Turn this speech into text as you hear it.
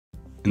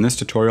In this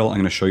tutorial, I'm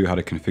going to show you how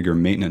to configure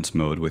maintenance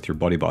mode with your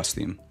BuddyBoss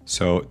theme.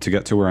 So to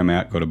get to where I'm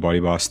at, go to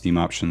BuddyBoss Theme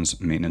Options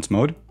Maintenance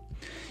Mode,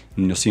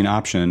 and you'll see an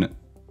option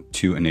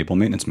to enable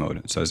maintenance mode.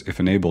 It says if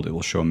enabled, it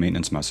will show a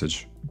maintenance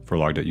message for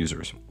logged out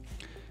users.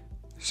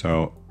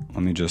 So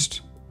let me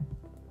just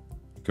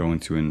go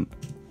into a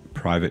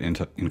private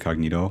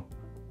incognito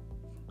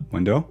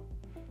window.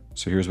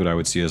 So here's what I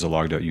would see as a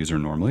logged out user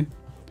normally.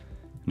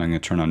 And I'm going to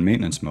turn on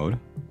maintenance mode.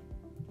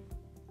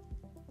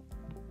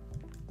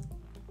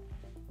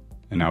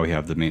 And now we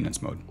have the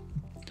maintenance mode.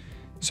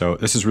 So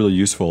this is really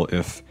useful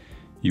if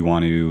you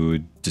want to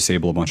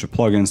disable a bunch of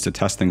plugins to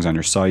test things on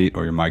your site,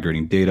 or you're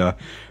migrating data,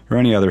 or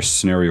any other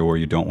scenario where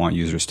you don't want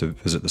users to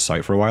visit the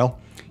site for a while.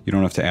 You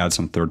don't have to add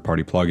some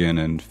third-party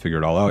plugin and figure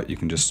it all out. You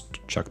can just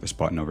check this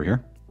button over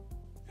here.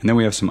 And then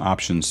we have some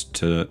options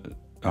to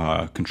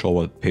control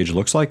what the page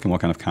looks like and what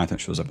kind of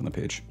content shows up on the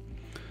page.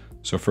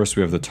 So first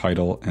we have the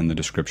title and the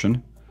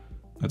description.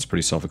 That's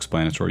pretty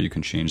self-explanatory. You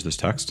can change this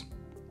text.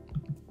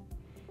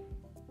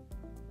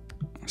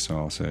 So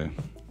I'll say,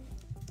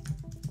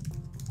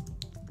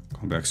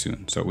 come back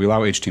soon. So we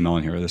allow HTML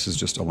in here. This is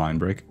just a line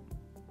break.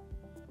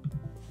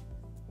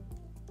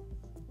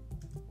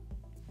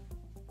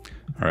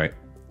 All right.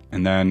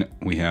 And then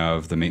we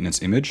have the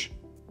maintenance image.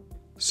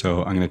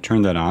 So I'm going to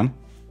turn that on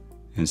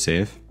and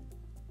save.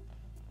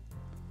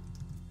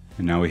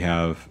 And now we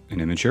have an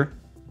image here.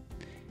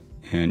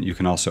 And you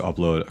can also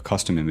upload a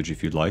custom image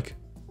if you'd like.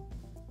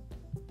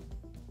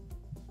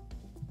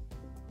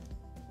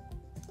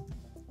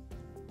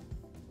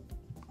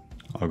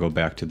 I'll go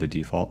back to the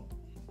default.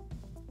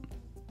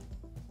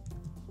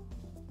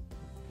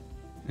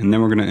 And then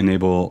we're going to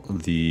enable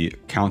the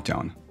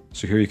countdown.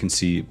 So here you can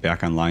see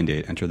back online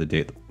date, enter the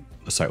date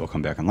the site will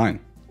come back online.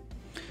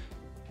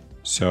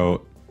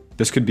 So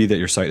this could be that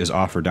your site is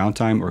off for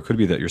downtime, or it could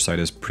be that your site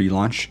is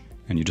pre-launch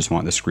and you just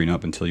want the screen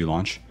up until you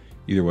launch.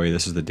 Either way,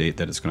 this is the date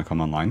that it's going to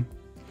come online.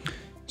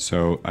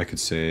 So I could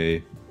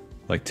say,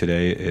 like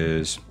today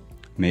is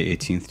May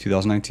 18th,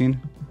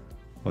 2019.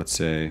 Let's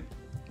say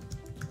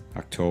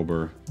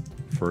October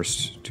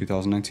 1st,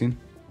 2019,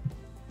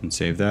 and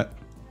save that.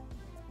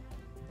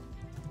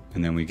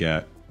 And then we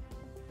get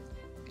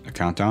a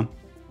countdown.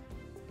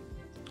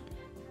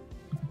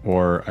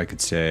 Or I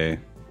could say,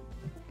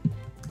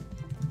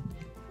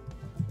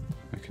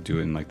 I could do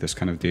it in like this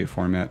kind of date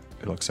format.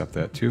 It'll accept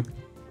that too.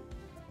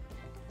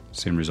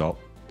 Same result.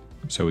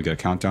 So we get a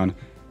countdown.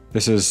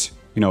 This is,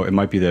 you know, it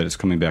might be that it's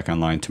coming back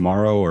online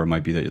tomorrow, or it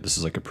might be that this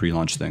is like a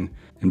pre-launch thing.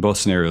 In both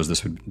scenarios,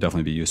 this would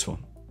definitely be useful.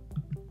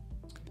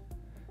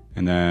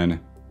 And then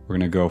we're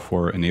going to go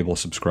for enable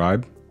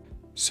subscribe.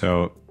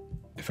 So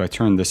if I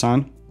turn this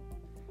on,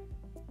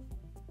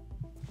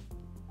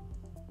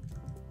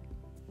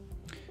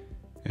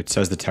 it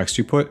says the text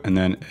you put, and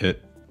then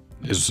it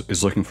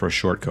is looking for a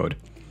short code.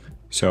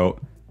 So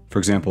for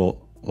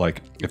example,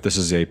 like if this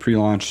is a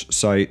pre-launch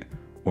site,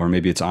 or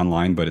maybe it's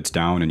online but it's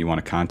down and you want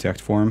a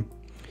contact form,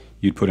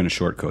 you'd put in a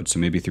short code. So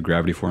maybe through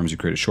Gravity Forms you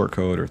create a short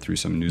code, or through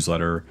some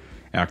newsletter,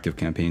 active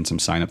campaign, some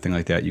sign up thing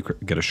like that, you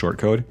get a short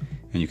code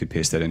and you could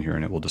paste that in here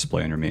and it will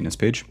display on your maintenance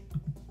page.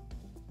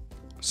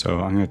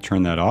 So I'm going to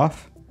turn that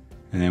off,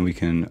 and then we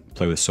can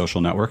play with social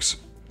networks.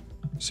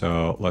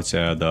 So let's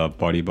add the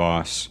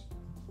BuddyBoss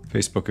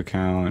Facebook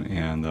account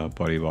and the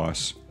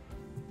BuddyBoss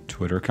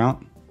Twitter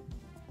account,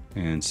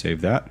 and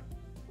save that.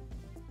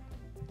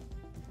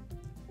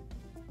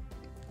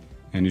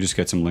 And you just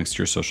get some links to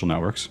your social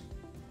networks.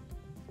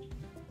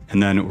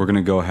 And then we're going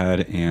to go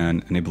ahead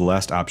and enable the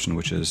last option,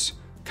 which is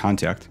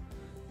contact.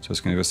 So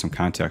it's going to give us some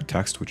contact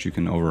text, which you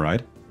can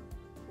override.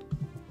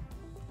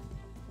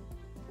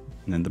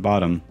 And then the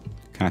bottom,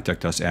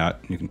 contact us at,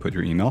 you can put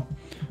your email,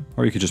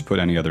 or you could just put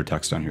any other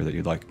text on here that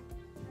you'd like.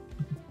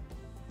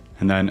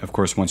 And then of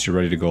course, once you're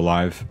ready to go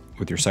live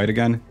with your site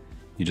again,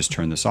 you just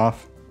turn this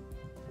off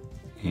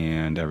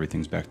and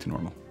everything's back to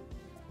normal.